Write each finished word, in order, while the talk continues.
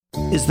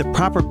is the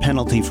proper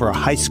penalty for a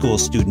high school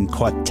student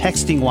caught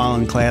texting while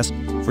in class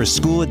for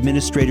school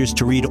administrators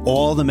to read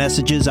all the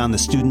messages on the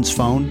student's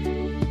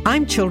phone?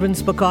 I'm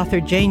children's book author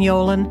Jane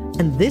Yolen,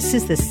 and this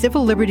is the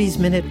Civil Liberties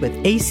Minute with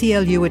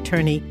ACLU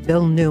attorney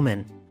Bill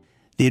Newman.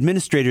 The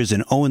administrators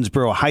in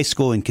Owensboro High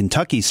School in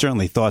Kentucky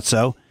certainly thought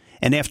so,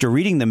 and after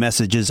reading the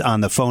messages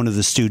on the phone of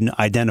the student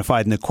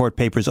identified in the court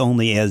papers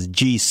only as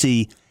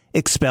GC,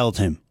 expelled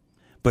him.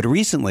 But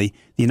recently,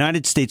 the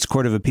United States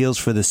Court of Appeals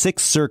for the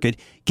Sixth Circuit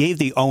gave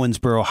the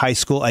Owensboro High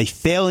School a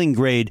failing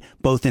grade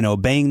both in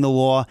obeying the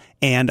law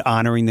and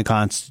honoring the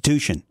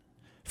Constitution.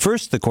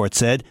 First, the court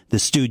said the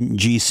student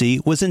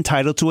GC was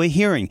entitled to a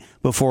hearing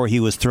before he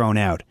was thrown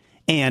out.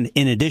 And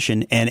in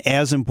addition, and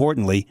as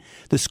importantly,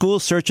 the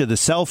school's search of the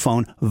cell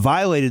phone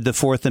violated the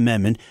Fourth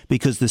Amendment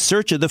because the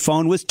search of the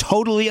phone was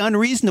totally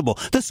unreasonable.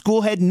 The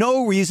school had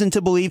no reason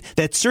to believe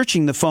that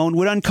searching the phone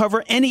would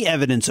uncover any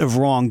evidence of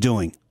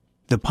wrongdoing.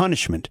 The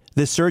punishment,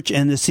 the search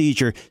and the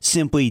seizure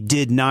simply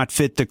did not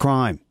fit the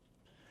crime.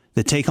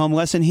 The take-home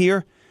lesson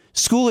here?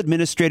 School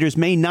administrators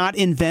may not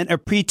invent a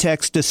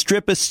pretext to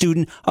strip a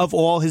student of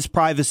all his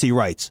privacy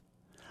rights.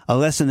 A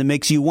lesson that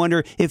makes you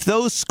wonder if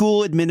those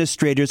school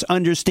administrators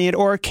understand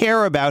or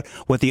care about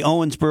what the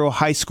Owensboro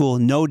High School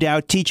no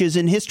doubt teaches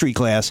in history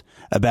class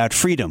about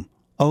freedom,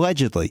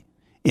 allegedly,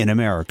 in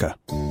America.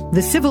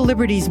 The Civil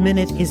Liberties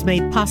Minute is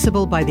made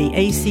possible by the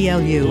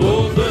ACLU.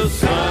 Oh, the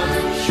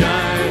sun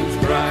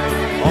shines bright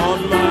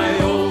on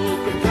my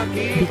old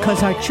Kentucky.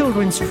 Because our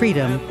children's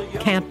freedom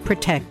can't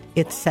protect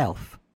itself.